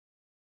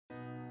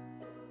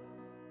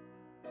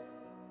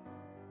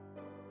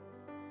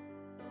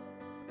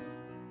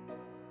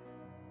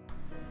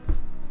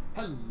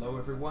Hello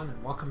everyone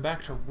and welcome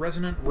back to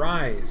Resonant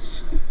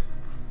Rise.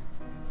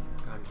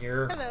 I'm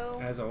here,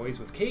 as always,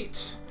 with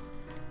Kate.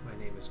 My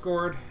name is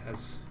Gord,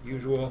 as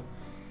usual.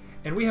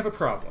 And we have a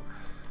problem.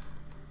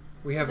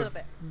 We have a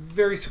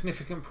very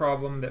significant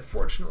problem that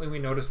fortunately we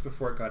noticed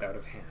before it got out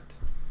of hand.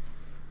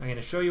 I'm going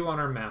to show you on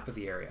our map of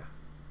the area.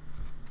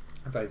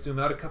 If I zoom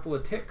out a couple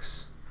of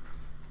ticks,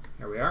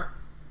 here we are.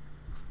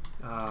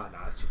 No,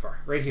 that's too far.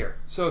 Right here.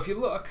 So if you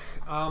look,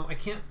 I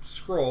can't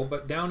scroll,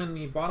 but down in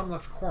the bottom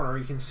left corner,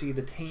 you can see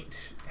the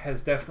taint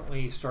has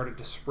definitely started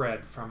to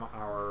spread from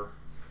our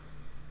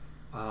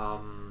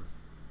from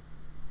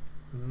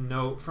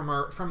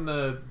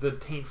the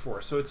taint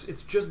force. So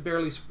it's just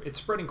barely it's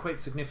spreading quite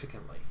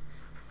significantly,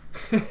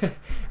 and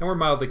we're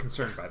mildly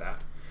concerned by that.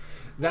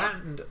 That,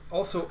 and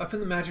also up in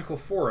the magical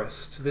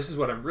forest, this is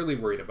what I'm really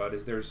worried about.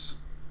 Is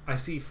I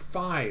see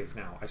 5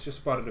 now. I just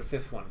spotted a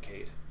 5th one,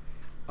 Kate.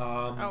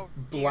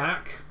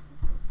 Black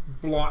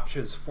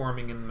blotches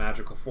forming in the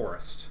magical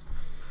forest.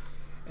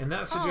 And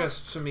that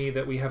suggests to me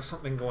that we have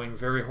something going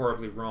very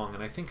horribly wrong,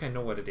 and I think I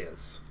know what it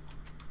is.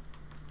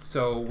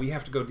 So we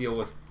have to go deal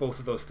with both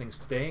of those things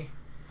today.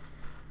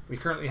 We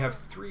currently have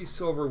 3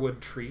 silverwood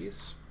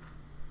trees,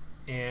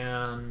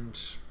 and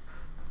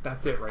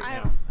that's it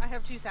now. I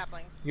have 2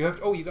 saplings. You have?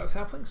 Oh, you got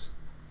saplings?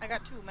 I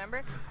got 2,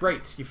 remember?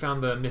 Right, you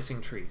found the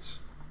missing trees.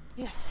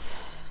 Yes.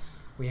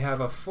 We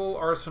have a full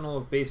arsenal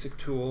of basic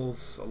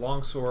tools, a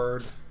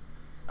longsword.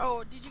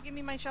 Oh, did you give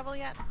me my shovel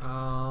yet?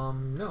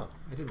 No,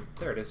 I didn't.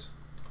 There it is.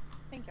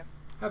 Thank you.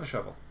 Have a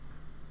shovel.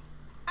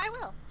 I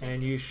will.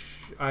 And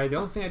the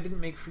only thing I didn't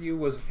make for you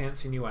was a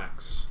fancy new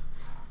axe.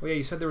 Oh yeah,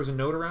 you said there was a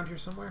note around here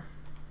somewhere?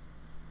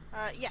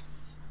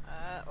 Yes.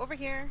 Over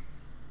here,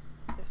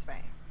 this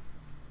way.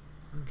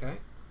 Okay.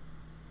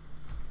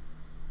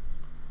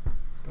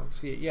 Don't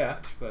see it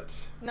yet, but...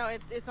 No,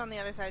 it's on the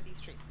other side of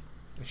these trees.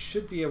 I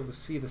should be able to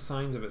see the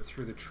signs of it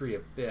through the tree a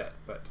bit,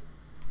 but...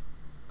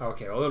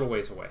 Okay, a little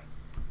ways away.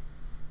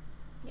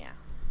 Yeah.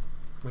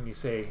 When you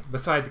say,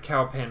 beside the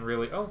cow pen,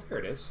 really... Oh, there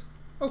it is.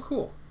 Oh,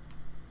 cool.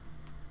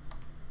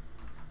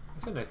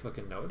 That's a nice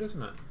looking node,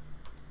 isn't it?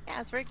 Yeah,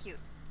 it's very cute.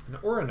 An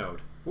aura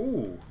node.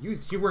 Ooh,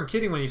 you weren't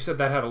kidding when you said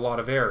that had a lot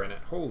of air in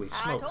it. Holy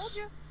smokes. I told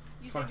you.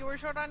 You said you were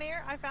short on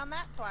air. I found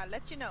that, so I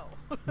let you know.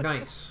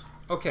 Nice.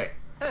 Okay.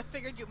 I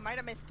figured you might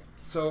have missed it.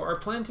 So our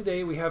plan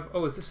today, we have...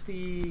 Oh, is this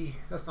the...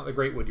 That's not the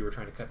great wood you were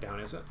trying to cut down,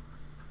 is it?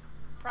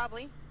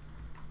 Probably.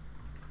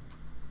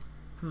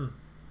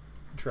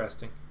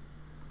 Interesting.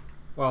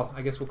 Well,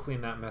 I guess we'll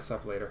clean that mess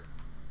up later.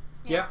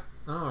 Yeah.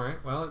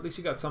 Alright, well, at least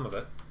you got some of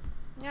it.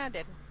 Yeah, I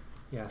did.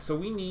 Yeah, so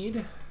we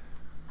need...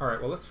 Alright,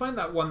 well, let's find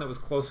that one that was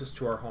closest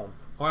to our home.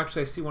 Oh,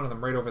 actually, I see one of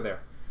them right over there.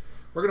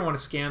 We're going to want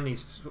to scan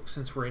these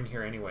since we're in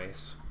here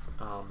anyways.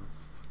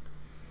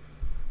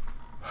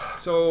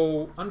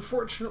 So,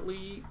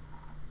 unfortunately...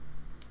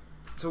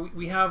 So,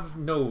 we have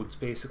nodes,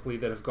 basically,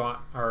 that have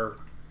got our...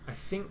 I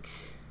think...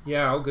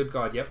 Yeah, oh, good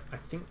God, yep. I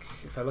think,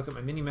 if I look at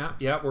my mini-map,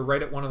 yeah, we're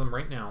right at one of them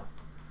right now.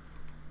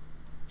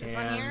 This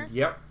one here?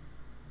 Yep.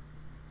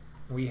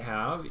 We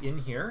have, in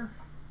here,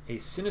 a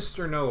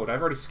sinister node.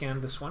 I've already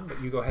scanned this one,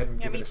 but you go ahead and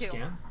give it a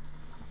scan.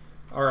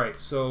 Alright,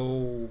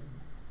 so...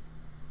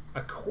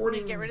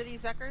 According... Can you get rid of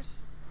these suckers?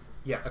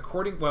 Yeah,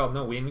 according... Well,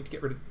 no, we need to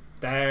get rid of...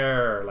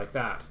 There, like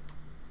that.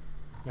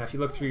 Now, if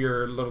you look through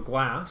your little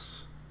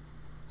glass,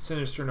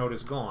 sinister node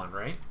is gone,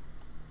 right?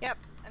 Yep,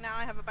 and now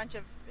I have a bunch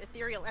of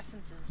ethereal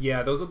essences.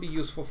 Yeah, those will be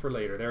useful for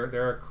later.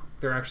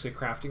 They're actually a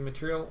crafting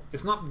material.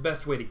 It's not the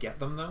best way to get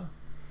them, though.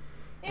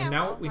 Yeah, and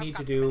now what we need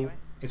to do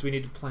is we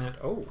need to plant...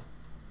 Oh,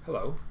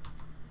 hello.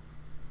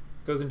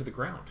 It goes into the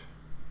ground.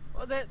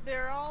 Well,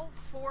 they're all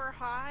 4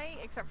 high,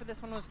 except for this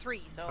one was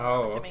 3, so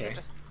I'm assuming it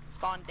just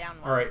spawned down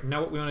one. Alright,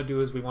 now what we want to do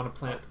is we want to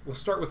plant... We'll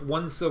start with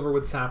 1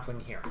 silverwood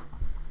sapling here.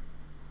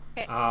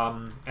 Okay.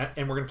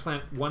 And we're going to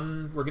plant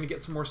 1... We're going to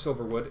get some more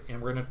silverwood,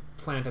 and we're going to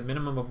plant a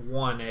minimum of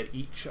 1 at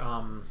each...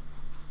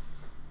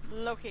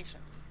 location.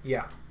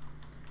 Yeah.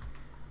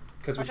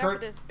 Because watch out for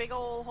this big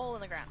old hole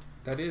in the ground.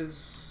 That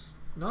is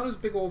not as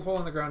big old hole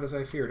in the ground as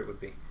I feared it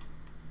would be.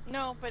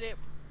 No, but it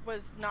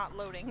was not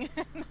loading.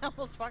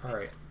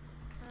 Alright.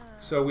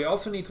 So we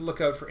also need to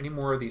look out for any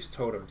more of these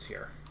totems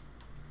here.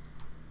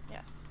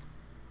 Yes.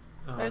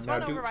 There's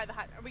one over by the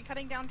hut. Are we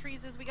cutting down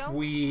trees as we go?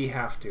 We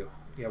have to.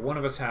 Yeah, one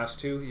of us has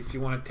to. If you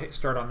want to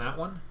start on that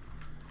one.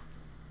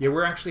 Yeah,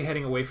 we're actually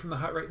heading away from the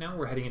hut right now.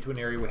 We're heading into an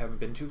area we haven't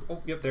been to.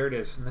 Oh, yep, there it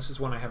is. And this is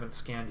one I haven't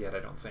scanned yet, I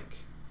don't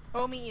think.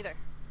 Oh, me either.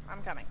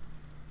 I'm coming.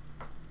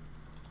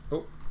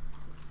 Oh.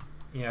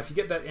 Yeah, if you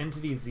get that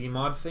entity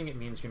Z-mod thing, it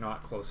means you're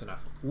not close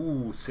enough.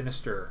 Ooh,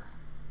 sinister.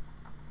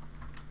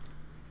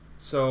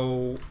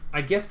 So,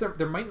 I guess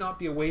there might not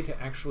be a way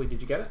to actually...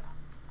 Did you get it?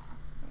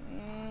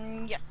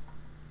 Yeah.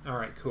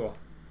 Alright, cool.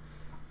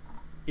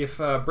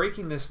 If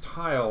breaking this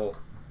tile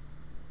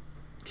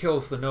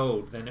kills the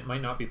node, then it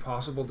might not be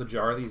possible to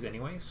jar these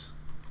anyways.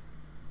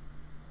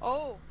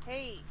 Oh,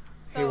 hey.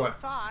 So, hey, what?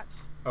 thought...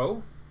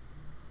 Oh?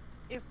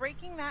 If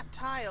breaking that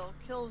tile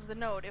kills the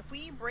node, if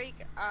we break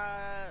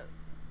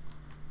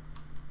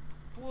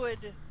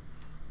wood...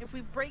 If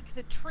we break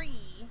the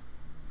tree...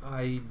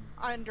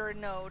 under a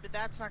node.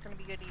 That's not going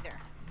to be good either.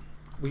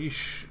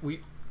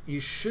 You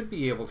should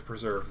be able to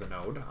preserve the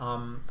node.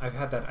 I've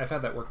had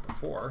that work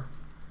before.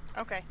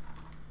 Okay.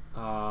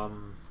 Well,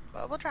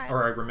 we'll try it.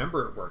 Or I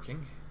remember it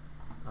working.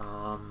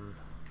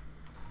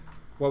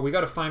 Well, we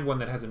got to find one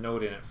that has a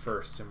node in it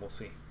first, and we'll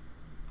see.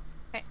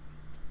 Okay.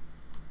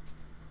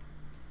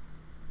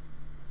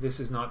 This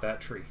is not that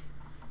tree.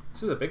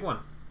 This is a big one.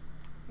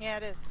 Yeah,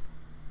 it is.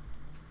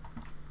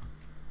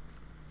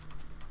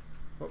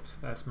 Whoops,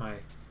 that's my...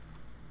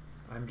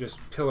 I'm just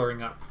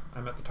pillaring up.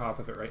 I'm at the top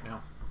of it right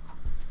now.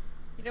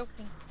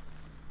 Okay.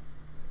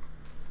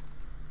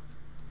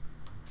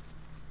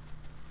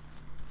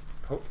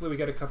 Hopefully we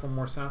get a couple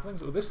more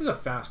saplings. Oh, this is a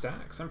fast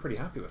axe. I'm pretty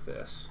happy with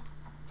this.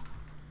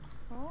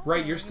 Oh,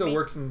 right, you're still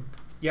working...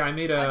 Yeah, I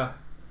made a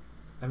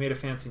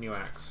fancy new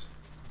axe.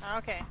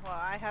 Okay, well,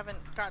 I haven't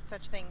got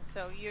such things,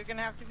 so you're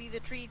gonna have to be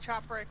the tree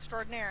chopper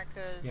extraordinaire,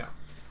 because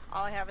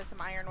all I have is some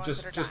iron ones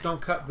that are just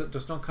don't cut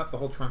the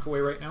whole trunk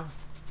away right now.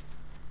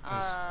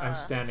 I'm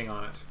standing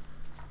on it.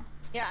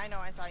 Yeah, I know.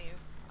 I saw you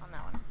on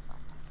that one. So.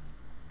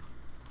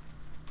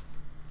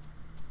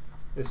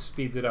 This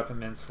speeds it up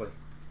immensely.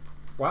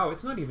 Wow,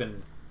 it's not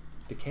even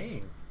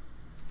decaying.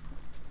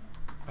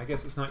 I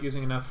guess it's not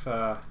using enough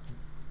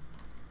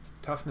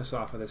toughness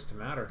off of this to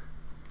matter.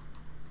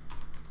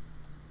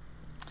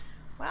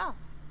 Well,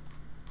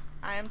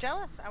 I am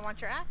jealous. I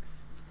want your axe.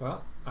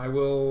 Well, I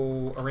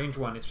will arrange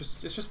one. It's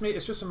just a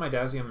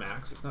Midazium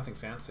axe. It's nothing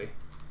fancy.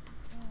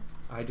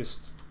 I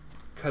just,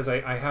 because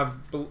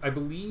I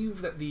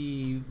believe that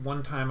the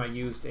one time I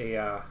used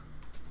a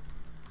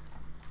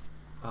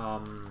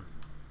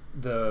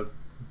the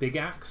big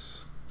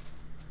axe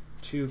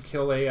to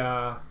kill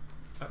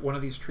one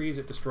of these trees,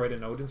 it destroyed a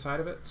node inside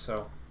of it.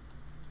 So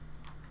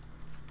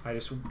I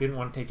just didn't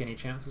want to take any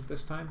chances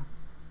this time.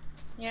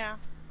 Yeah.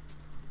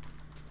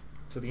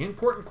 So the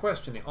important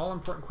question, the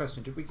all-important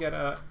question, did we get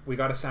we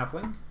got a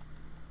sapling?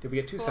 Did we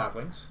get two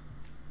saplings?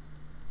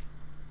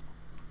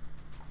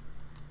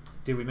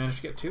 Did we manage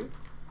to get two?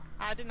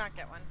 I did not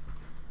get one.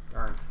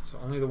 Darn. So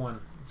only the one.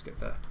 Let's get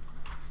the...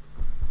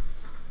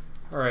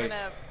 Alright. And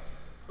a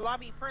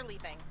blobby pearly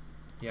thing.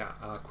 Yeah,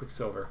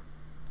 Quicksilver.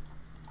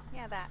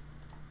 Yeah, that.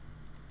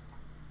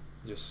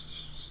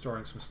 Just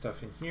storing some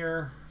stuff in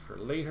here for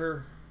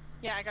later.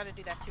 Yeah, I gotta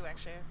do that too,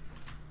 actually.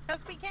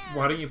 Because we can!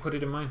 Why don't you put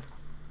it in mine?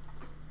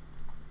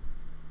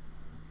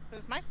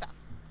 This is my stuff.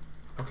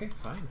 Okay,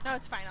 fine. No,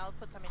 it's fine. I'll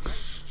put some in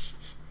yours.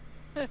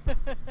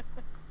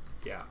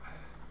 Yeah.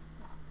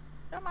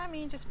 Don't mind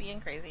me just being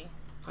crazy.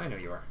 I know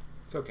you are.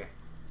 It's okay.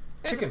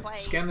 There's chicken.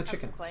 Scan the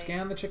chicken.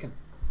 Scan the chicken.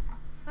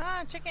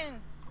 Ah, chicken.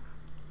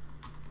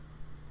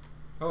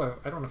 Oh,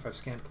 I don't know if I've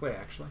scanned clay,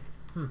 actually.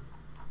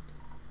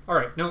 All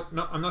right. No,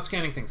 I'm not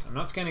scanning things. I'm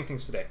not scanning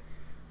things today.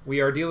 We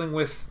are dealing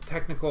with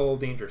technical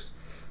dangers.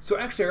 So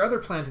actually, our other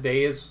plan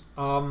today is,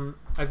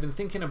 I've been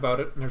thinking about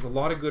it, and there's a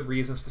lot of good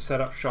reasons to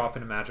set up shop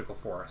in a magical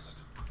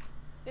forest.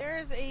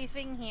 There's a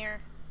thing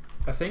here.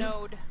 A thing?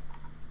 Node.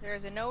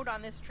 There's a node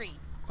on this tree.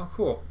 Oh,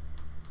 cool.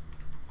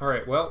 All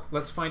right, well,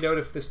 let's find out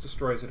if this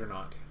destroys it or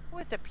not. Oh,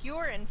 it's a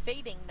pure and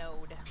fading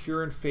node.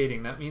 Pure and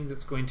fading. That means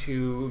it's going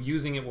to,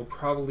 using it will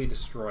probably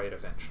destroy it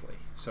eventually.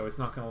 So it's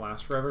not going to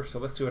last forever, so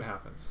let's see what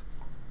happens.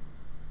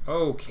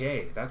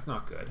 Okay, that's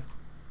not good.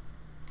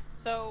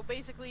 So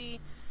basically,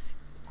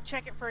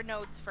 check it for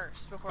nodes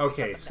first before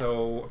okay, we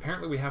so down.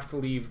 Apparently we have to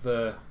leave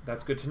the...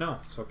 That's good to know.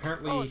 So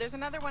apparently... Oh, there's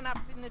another one up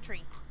in the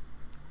tree.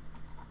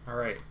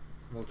 Alright.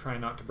 We'll try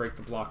not to break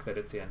the block that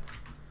it's in.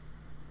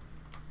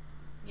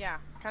 Yeah,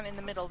 kind of in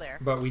the middle there.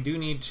 But we do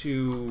need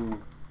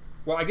to...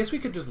 Well, I guess we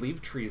could just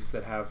leave trees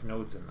that have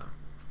nodes in them.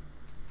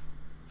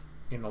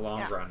 In the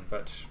long run,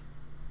 but...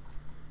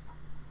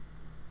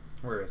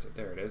 Where is it?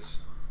 There it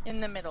is. In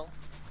the middle.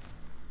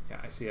 Yeah,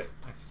 I see it.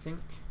 I think...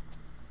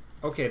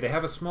 Okay, they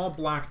have a small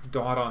black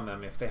dot on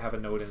them if they have a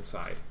node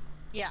inside.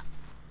 Yeah.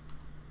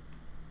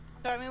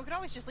 So, I mean, we could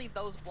always just leave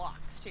those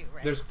blocks, too,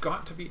 right? There's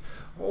got to be...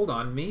 Hold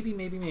on. Maybe.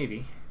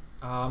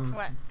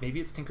 What? Maybe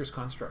it's Tinker's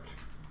Construct.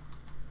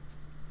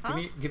 Huh?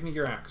 Give me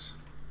your axe.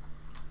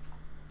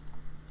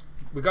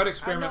 We got to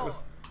experiment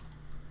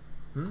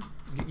with...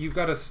 You've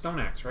got a stone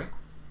axe, right?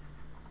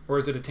 Or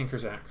is it a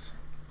Tinker's axe?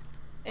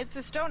 It's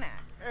a stone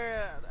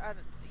axe.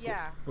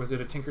 Yeah. Was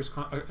it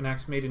an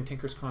axe made in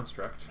Tinker's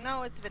Construct?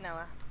 No, it's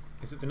vanilla.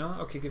 Is it vanilla?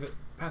 Okay,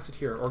 pass it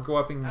here, or go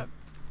up and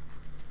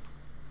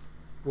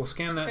we'll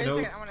scan that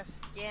node. I want to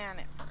scan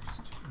it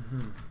first.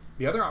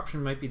 The other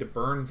option might be to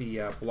burn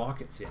the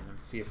block it's in and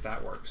see if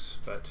that works,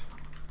 but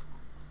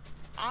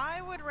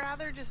I would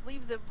rather just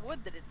leave the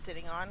wood that it's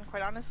sitting on,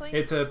 quite honestly.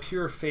 It's a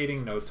pure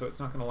fading node, so it's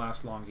not going to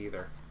last long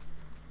either.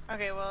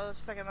 Okay, well,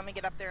 just a second, let me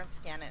get up there and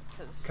scan it,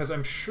 because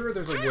I'm sure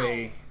there's a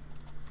way.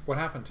 What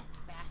happened?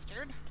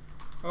 Bastard.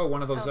 Oh,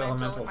 one of those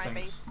elemental things.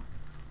 Base.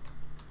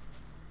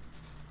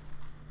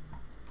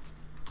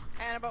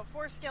 And about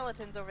 4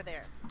 skeletons over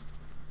there.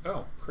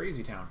 Oh,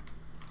 crazy town.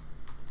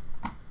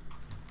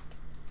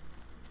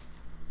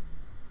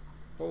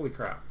 Holy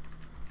crap.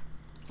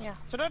 Yeah,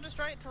 so don't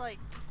destroy it till I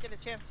get a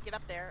chance to get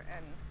up there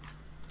and...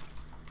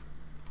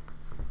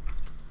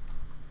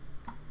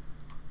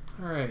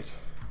 Alright.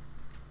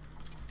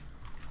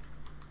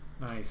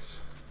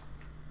 Nice.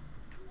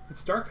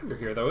 It's dark under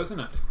here, though, isn't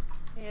it?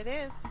 It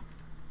is.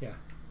 Yeah.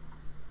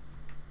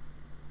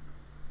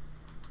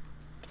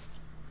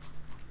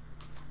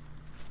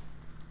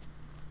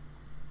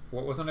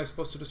 What wasn't I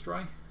supposed to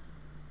destroy?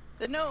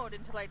 The node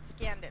until I'd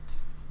scanned it.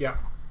 Yeah.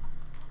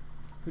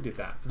 Who did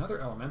that? Another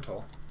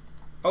elemental.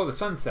 Oh, the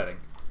sun's setting.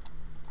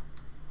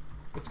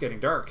 It's getting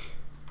dark.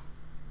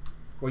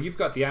 Well, you've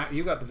got the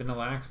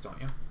vanilla axe,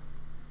 don't you?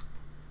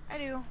 I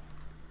do.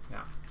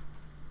 Yeah.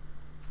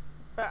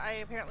 But I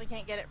apparently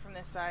can't get it from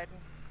this side.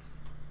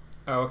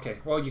 Oh, okay.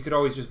 Well, you could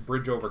always just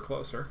bridge over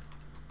closer.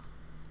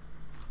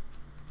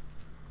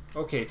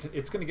 Okay,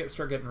 it's going to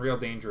start getting real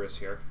dangerous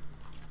here.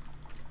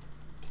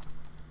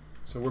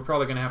 So we're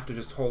probably going to have to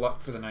just hole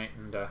up for the night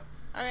and...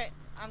 Okay,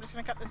 I'm just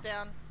going to cut this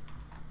down.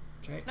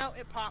 Okay. No,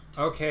 it popped.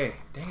 Okay.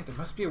 Dang it, there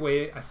must be a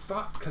way... I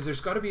thought... Because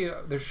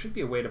there should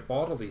be a way to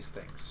bottle these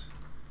things.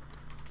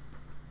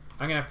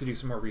 I'm going to have to do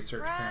some more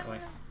research, apparently.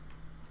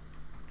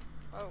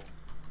 Oh.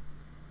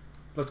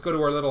 Let's go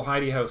to our little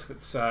hidey house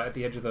that's at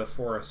the edge of the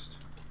forest.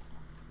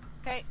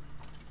 Okay.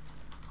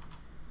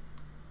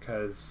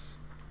 Because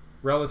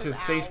relative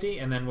safety,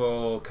 and then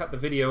we'll cut the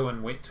video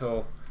and wait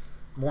till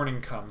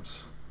morning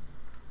comes.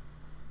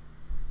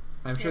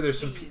 I'm sure there's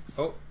some...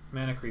 Oh,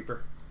 mana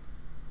creeper.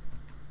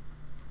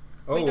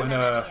 Oh, and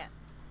a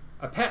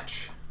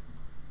petch.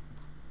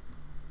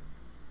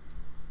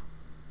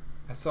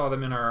 I saw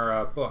them in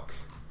our book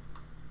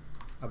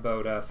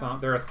about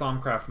they're a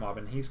Thaumcraft mob,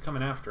 and he's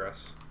coming after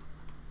us.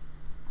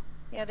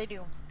 Yeah, they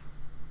do.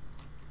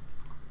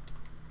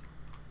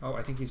 Oh,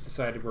 I think he's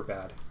decided we're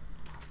bad.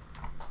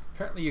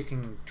 Apparently you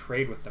can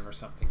trade with them or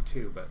something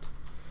too, but...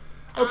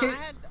 Okay.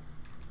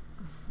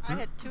 I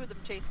had two of them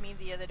chase me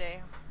the other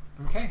day.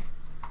 Okay.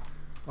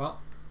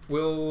 Well,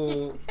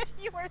 we'll...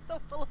 You are so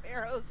full of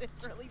arrows,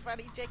 it's really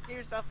funny. Check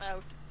yourself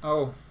out.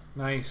 Oh,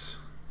 nice.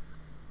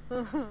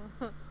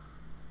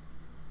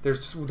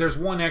 There's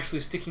one actually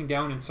sticking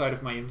down inside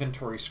of my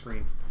inventory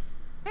screen.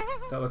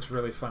 That looks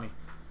really funny.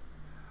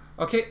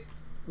 Okay,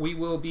 we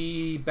will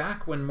be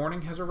back when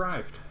morning has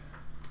arrived.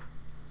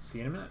 See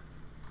you in a minute.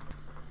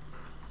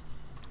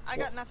 I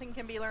got nothing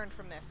can be learned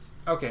from this.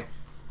 Okay.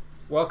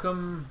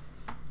 Welcome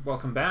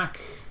back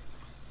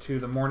to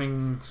the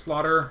morning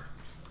slaughter.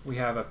 We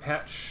have a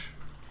petch.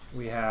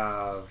 We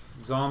have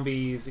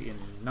zombies in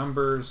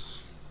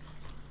numbers.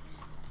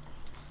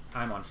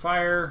 I'm on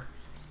fire.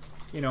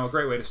 You know, a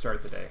great way to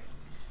start the day.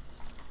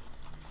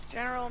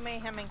 General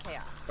mayhem and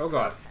chaos. Oh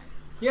god. Okay.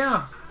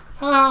 Yeah. Ha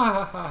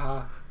ha ha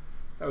ha.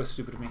 That was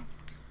stupid of me.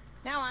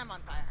 Now I'm on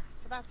fire,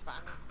 so that's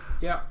fun.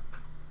 Yeah.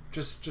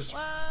 Just...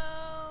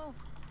 Whoa.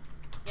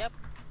 Yep.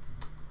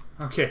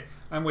 Okay,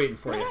 I'm waiting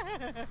for you.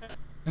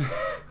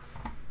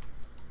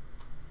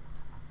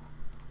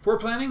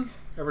 Foreplanning,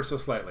 ever so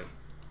slightly.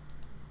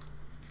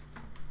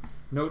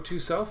 Note to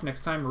self,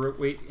 next time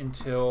wait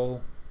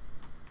until...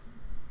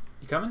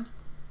 You coming?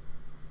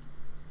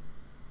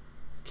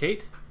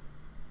 Kate?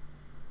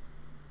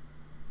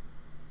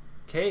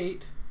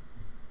 Kate?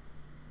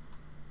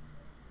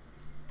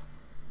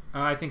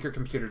 I think her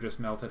computer just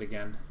melted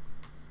again.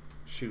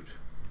 Shoot.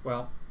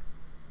 Well,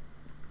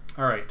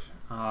 alright.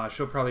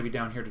 She'll probably be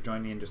down here to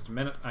join me in just a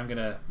minute. I'm going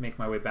to make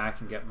my way back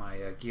and get my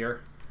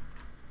gear.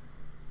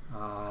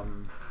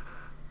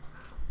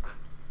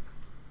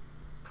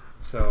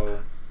 So,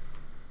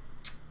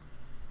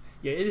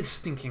 yeah, it is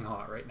stinking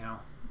hot right now.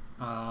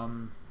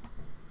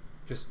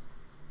 Just,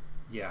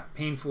 yeah,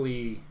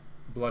 painfully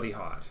bloody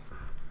hot.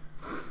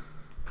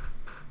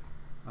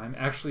 I'm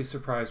actually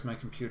surprised my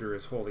computer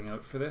is holding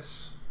out for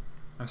this.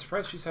 I'm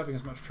surprised she's having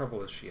as much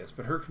trouble as she is,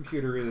 but her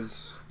computer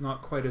is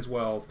not quite as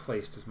well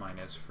placed as mine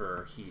is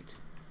for heat.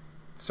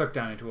 It's stuck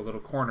down into a little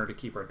corner to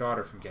keep our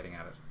daughter from getting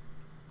at it.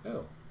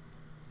 Oh.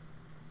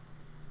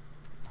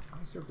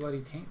 Why is there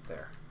bloody taint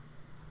there?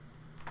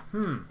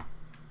 Gotta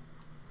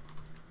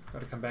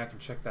come back and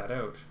check that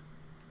out.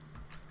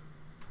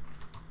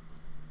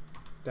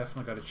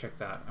 Definitely gotta check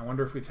that. I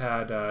wonder if we've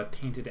had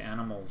tainted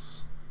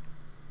animals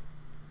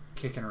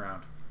kicking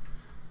around.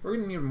 We're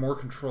going to need a more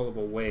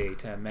controllable way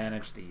to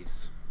manage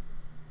these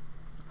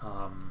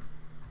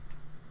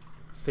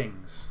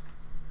things.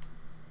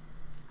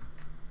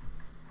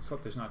 Let's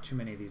hope there's not too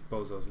many of these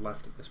bozos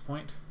left at this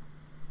point.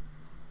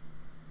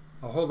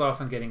 I'll hold off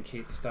on getting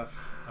Kate's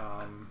stuff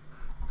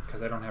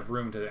because I don't have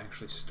room to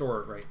actually store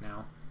it right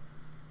now.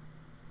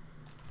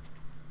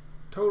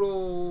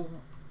 Total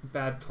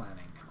bad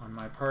planning on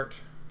my part.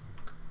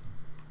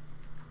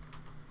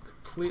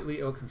 Completely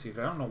ill-conceived.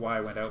 I don't know why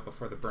I went out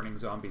before the burning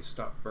zombies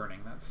stopped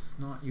burning. That's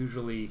not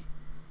usually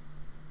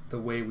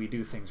the way we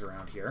do things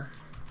around here.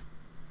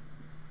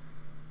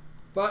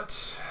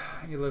 But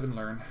you live and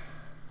learn.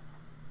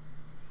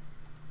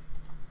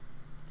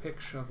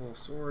 Pick, shovel,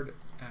 sword,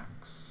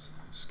 axe,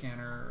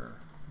 scanner,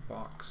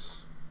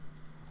 box,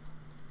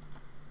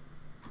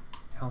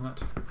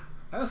 helmet.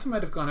 I also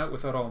might have gone out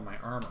without all my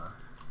armor.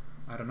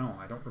 I don't know.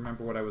 I don't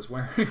remember what I was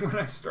wearing when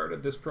I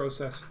started this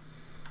process.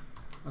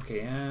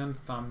 Okay,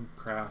 and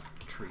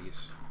Thaumcraft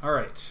trees.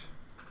 Alright.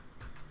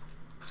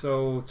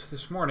 So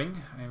this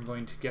morning, I'm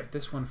going to get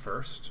this one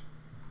first.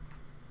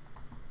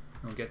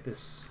 We'll get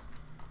this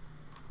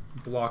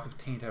block of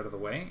taint out of the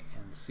way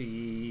and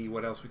see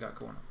what else we got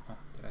going on. Oh,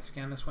 did I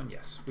scan this one?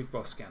 Yes, we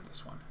both scanned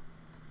this one.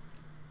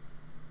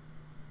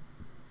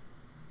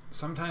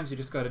 Sometimes you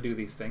just got to do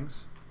these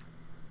things.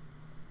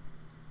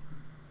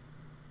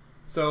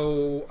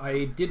 So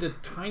I did a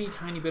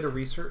tiny bit of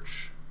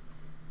research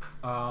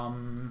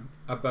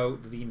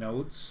about the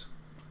nodes.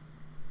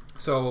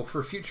 So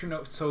for future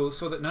nodes, so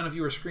that none of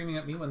you are screaming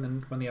at me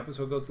when the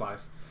episode goes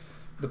live,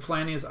 the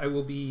plan is I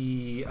will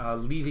be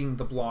leaving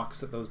the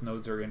blocks that those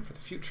nodes are in for the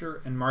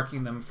future and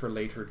marking them for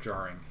later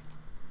jarring,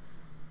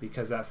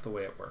 because that's the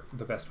way it works.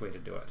 The best way to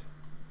do it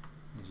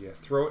is you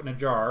throw it in a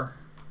jar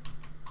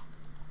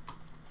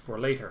for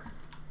later.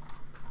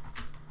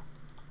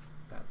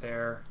 That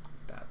there,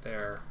 that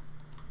there,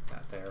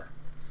 that there.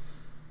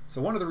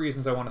 So one of the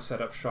reasons I want to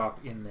set up shop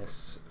in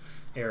this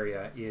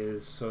area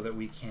is so that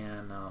we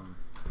can,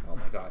 oh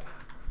my god,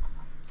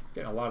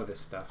 getting a lot of this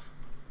stuff.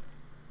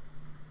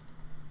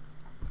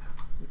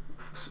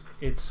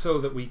 It's so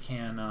that we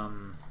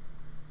can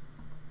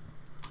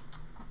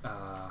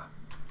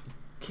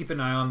keep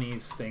an eye on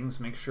these things,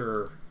 make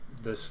sure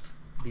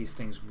these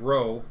things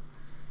grow,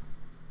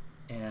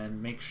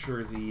 and make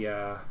sure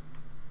the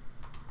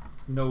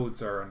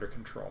nodes are under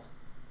control.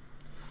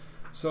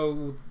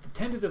 So the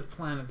tentative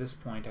plan at this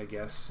point, I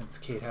guess, since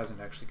Kate hasn't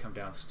actually come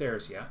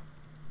downstairs yet.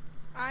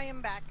 I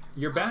am back.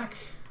 You're back?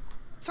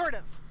 Sort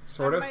of.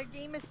 Sort of? My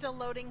game is still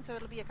loading, so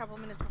it'll be a couple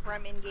minutes before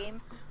I'm in-game,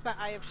 but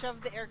I have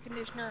shoved the air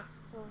conditioner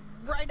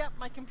right up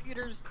my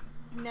computer's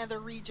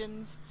nether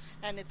regions,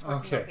 and it's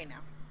working okay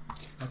now.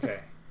 Okay.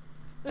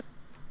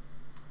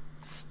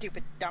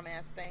 Stupid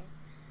dumbass thing.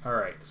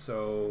 Alright,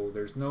 so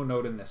there's no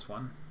node in this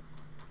one.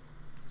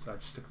 So I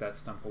just took that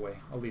stump away.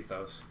 I'll leave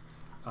those.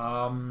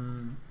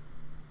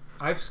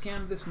 I've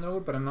scanned this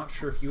node, but I'm not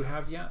sure if you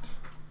have yet.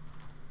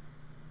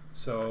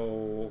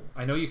 So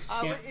I know you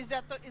scan. Is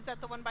that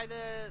the one by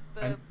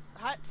the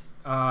hut?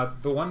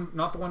 The one,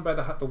 not the one by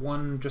the hut. The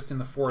one just in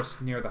the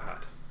forest near the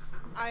hut.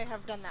 I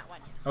have done that one.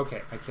 Yes.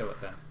 Okay, I kill it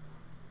then.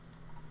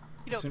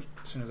 As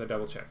soon as I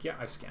double check. Yeah,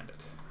 I scanned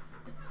it.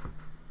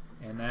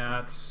 And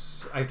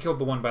that's... I killed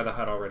the one by the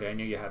hut already. I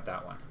knew you had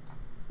that one.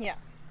 Yeah.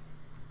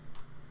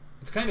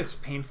 It's kind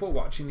of painful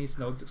watching these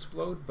nodes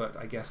explode, but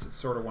I guess it's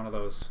sort of one of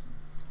those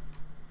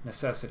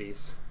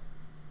necessities.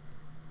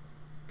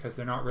 Because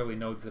they're not really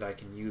nodes that I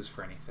can use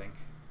for anything.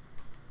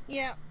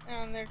 Yeah,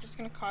 and they're just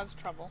going to cause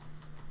trouble.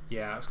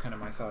 Yeah, that was kind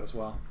of my thought as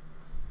well.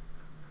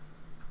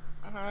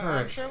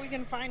 I'm sure we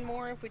can find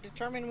more if we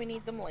determine we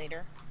need them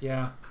later.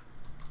 Yeah.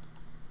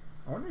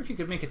 I wonder if you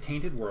could make a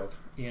tainted world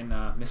in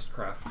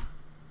Mistcraft.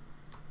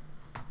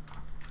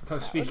 So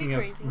speaking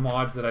of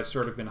mods that I've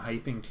sort of been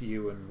hyping to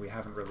you and we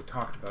haven't really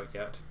talked about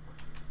yet.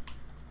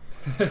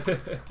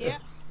 Yeah.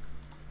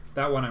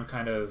 That one I'm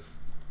kind of...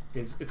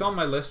 It's on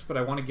my list, but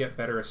I want to get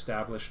better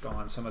established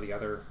on some of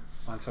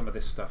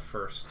this stuff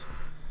first.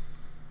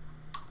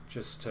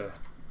 Just to...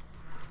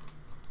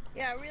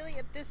 Yeah, really,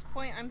 at this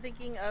point, I'm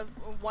thinking of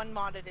one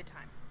mod at a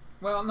time.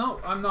 Well, no,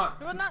 I'm not...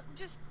 Well, not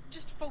just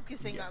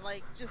focusing on,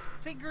 like, just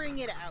figuring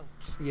it out.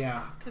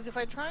 Yeah. Because if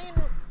I try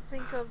and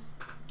think of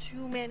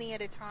too many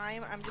at a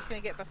time, I'm just going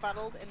to get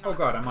befuddled and not oh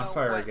god, I'm on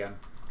fire again.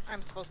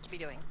 I'm supposed to be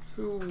doing.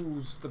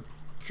 Who's the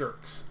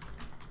jerk?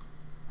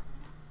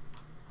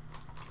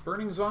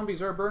 Burning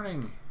zombies are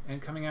burning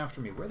and coming after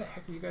me. Where the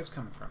heck are you guys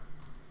coming from?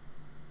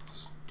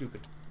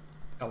 Stupid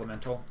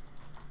elemental.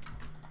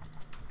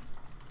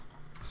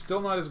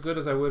 Still not as good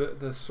as I would.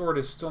 The sword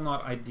is still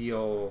not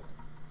ideally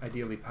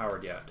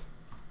powered yet.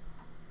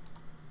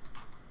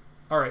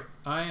 Alright,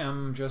 I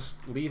am just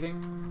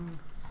leaving.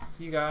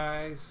 See you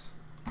guys.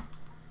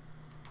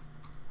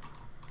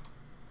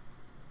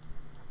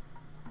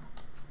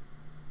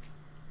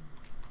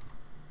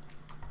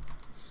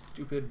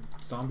 Stupid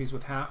zombies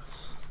with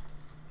hats.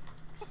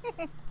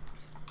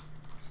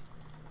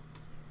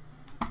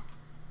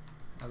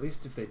 At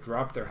least if they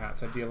dropped their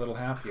hats, I'd be a little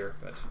happier,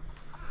 but...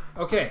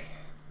 Okay.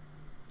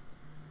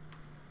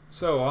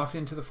 So, off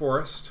into the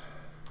forest.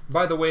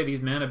 By the way, these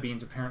mana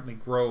beans apparently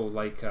grow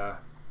like,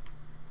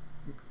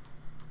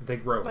 they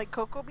grow. Like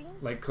cocoa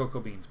beans? Like cocoa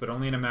beans, but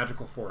only in a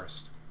magical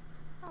forest.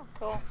 Oh,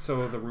 cool.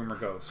 So the rumor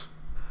goes.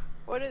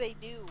 What do they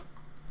do?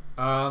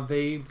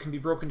 They can be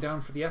broken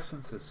down for the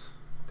essences.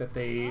 That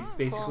they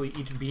basically,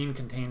 cool. Each bean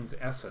contains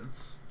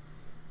essence.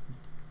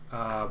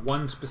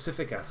 One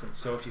specific essence.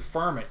 So if you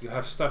farm it, you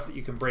have stuff that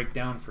you can break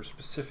down for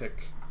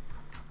specific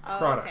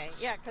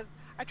products. Okay. Yeah, because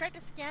I tried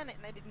to scan it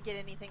and I didn't get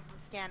anything from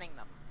scanning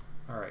them.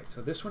 Alright,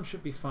 so this one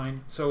should be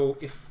fine. So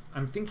if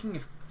I'm thinking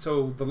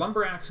so the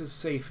lumber axe is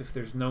safe if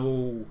there's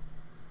nothing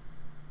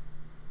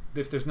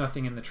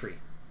in the tree.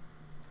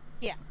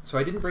 Yeah. So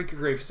I didn't break your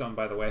gravestone,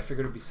 by the way. I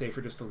figured it'd be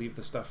safer just to leave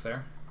the stuff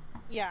there.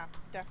 Yeah,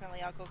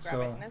 definitely. I'll go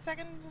grab it in a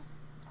second.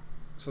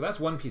 So that's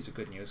one piece of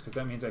good news, because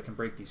that means I can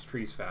break these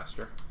trees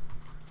faster.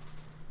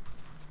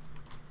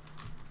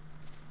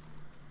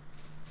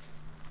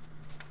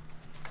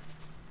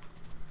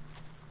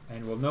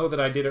 And we'll know that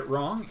I did it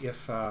wrong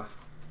if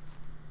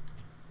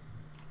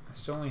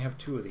Still only have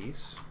 2 of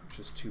these, which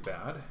is too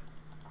bad.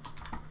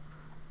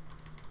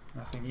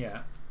 Nothing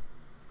yet.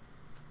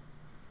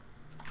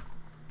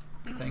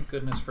 Thank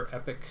goodness for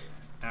epic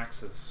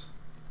axes.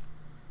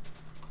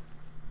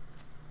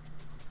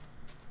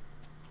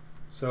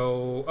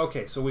 So,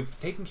 okay, so we've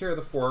taken care of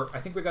the 4. I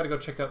think we got to go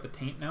check out the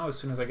Taint now as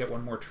soon as I get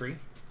one more tree.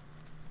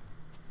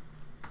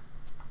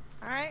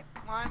 Alright,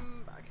 well,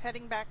 I'm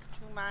heading back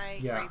to my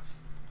grave.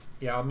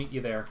 Yeah, I'll meet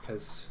you there,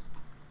 because...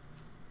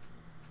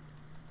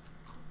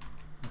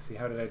 Let's see,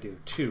 how did I do?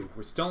 2.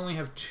 We still only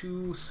have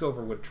 2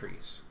 silverwood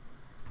trees,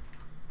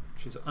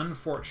 which is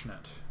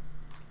unfortunate.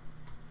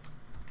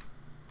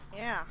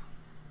 Yeah.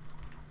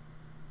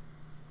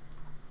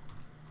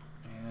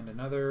 And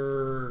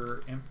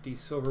another empty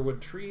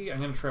silverwood tree. I'm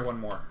going to try one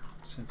more,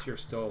 since you're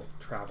still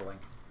traveling.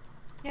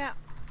 Yeah.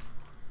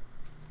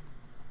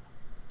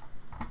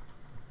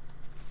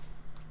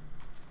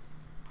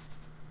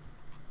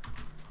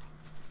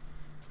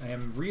 I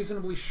am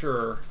reasonably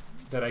sure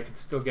that I could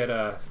still get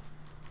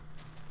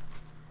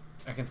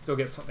I can still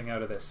get something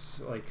out of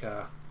this, like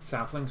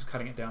saplings,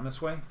 cutting it down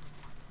this way.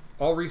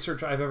 All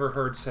research I've ever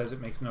heard says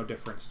it makes no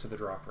difference to the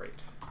drop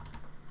rate.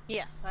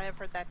 Yes, I have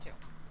heard that too.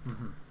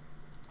 Mm-hmm.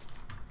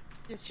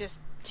 It's just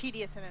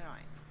tedious and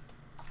annoying.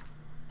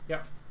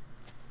 Yep.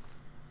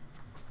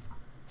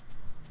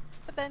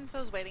 But then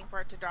so's waiting for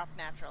it to drop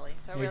naturally,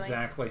 so really...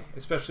 Exactly,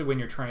 especially when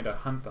you're trying to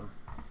hunt them.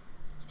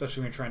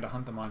 Especially when you're trying to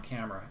hunt them on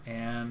camera.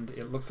 And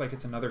it looks like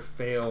it's another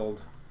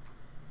failed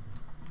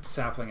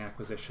sapling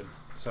acquisition.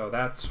 So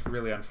that's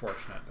really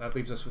unfortunate. That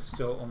leaves us with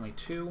still only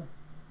 2.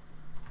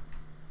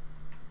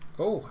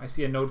 Oh, I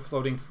see a node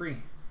floating free.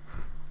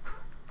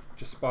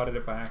 Just spotted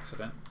it by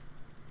accident.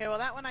 Okay, well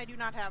that one I do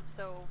not have,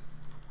 so...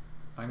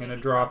 I'm going to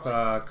drop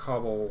a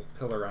cobble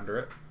pillar under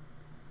it.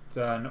 It's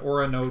an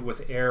aura node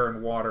with air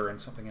and water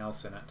and something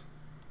else in it.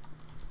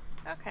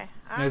 Okay,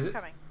 I'm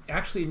coming.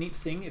 Actually, a neat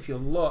thing, if you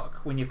look,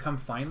 when you come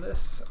find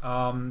this,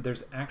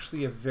 there's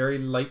actually a very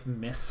light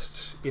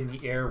mist in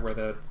the air where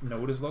the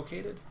node is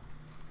located.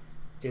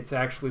 It's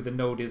actually, the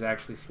node is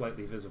actually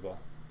slightly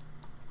visible.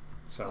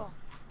 So. Cool.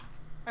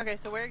 Okay,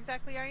 so where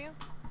exactly are you?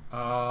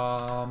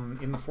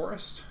 In the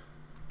forest.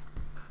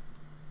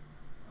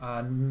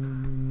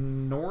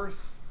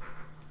 Northwest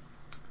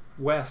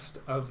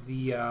of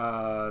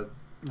the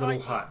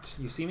little hut.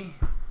 You see me?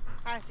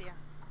 I see ya.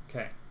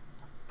 Okay.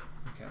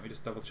 Okay, let me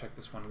just double check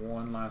this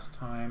one last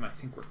time. I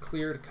think we're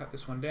clear to cut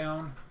this one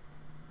down.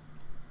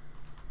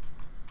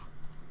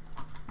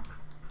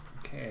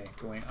 Okay,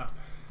 going up.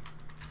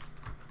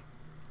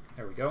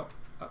 There we go.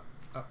 Up,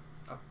 up,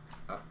 up,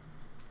 up.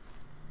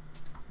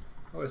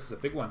 Oh, this is a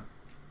big one.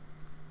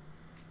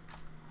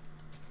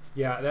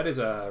 Yeah, that is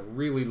a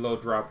really low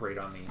drop rate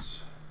on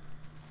these.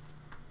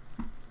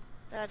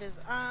 That is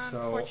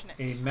unfortunate.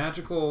 So, a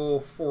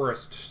magical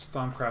forest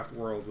Thaumcraft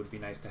world would be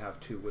nice to have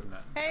too, wouldn't it?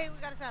 Hey, we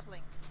got a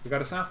sapling. We got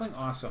a sapling?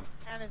 Awesome.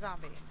 And a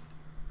zombie.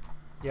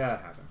 Yeah,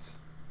 it happens.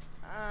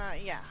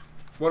 Yeah.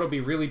 What'll be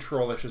really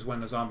trollish is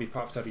when the zombie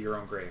pops out of your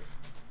own grave.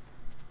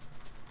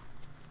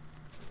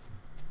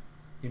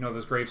 You know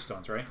those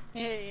gravestones, right?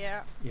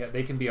 Yeah. Yeah,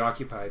 they can be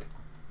occupied,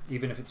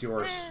 even if it's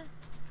yours.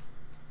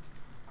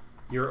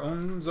 Your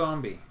own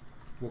zombie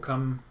will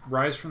come,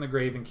 rise from the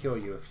grave and kill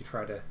you if you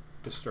try to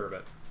disturb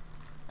it.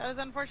 That is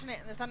unfortunate,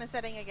 and the sun is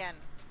setting again.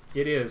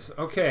 It is.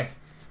 Okay.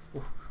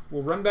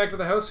 We'll run back to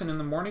the house, and in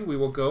the morning we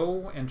will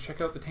go and check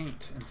out the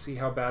Taint and see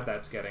how bad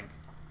that's getting.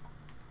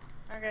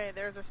 Okay,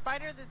 there's a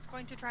spider that's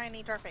going to try and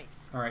eat our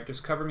face. Alright,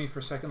 just cover me for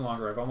a second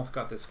longer. I've almost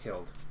got this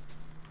killed.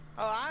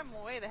 Oh, I'm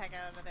way the heck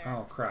out of there.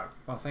 Oh, crap.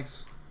 Well,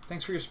 thanks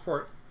for your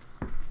support.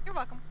 You're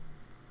welcome.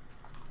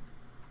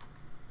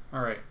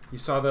 Alright, you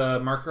saw the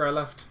marker I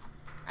left?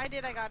 I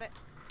did, I got it.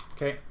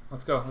 Okay,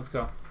 let's go, let's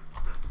go.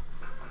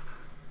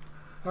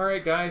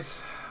 Alright, guys.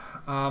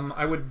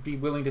 I would be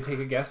willing to take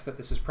a guess that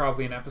this is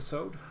probably an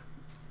episode.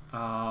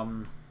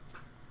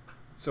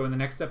 So in the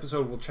next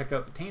episode, we'll check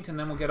out the Taint, and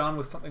then we'll get on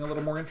with something a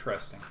little more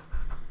interesting.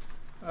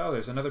 Oh,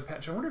 there's another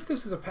patch. I wonder if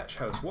this is a patch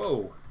house.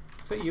 Whoa.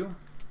 Is that you?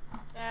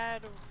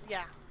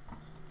 Yeah.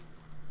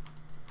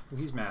 Oh,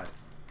 he's mad.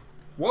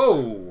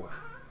 Whoa!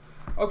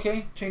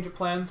 Okay, change of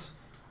plans.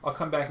 I'll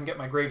come back and get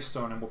my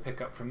gravestone, and we'll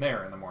pick up from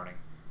there in the morning.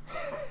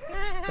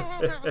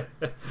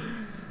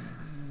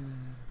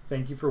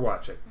 Thank you for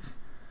watching.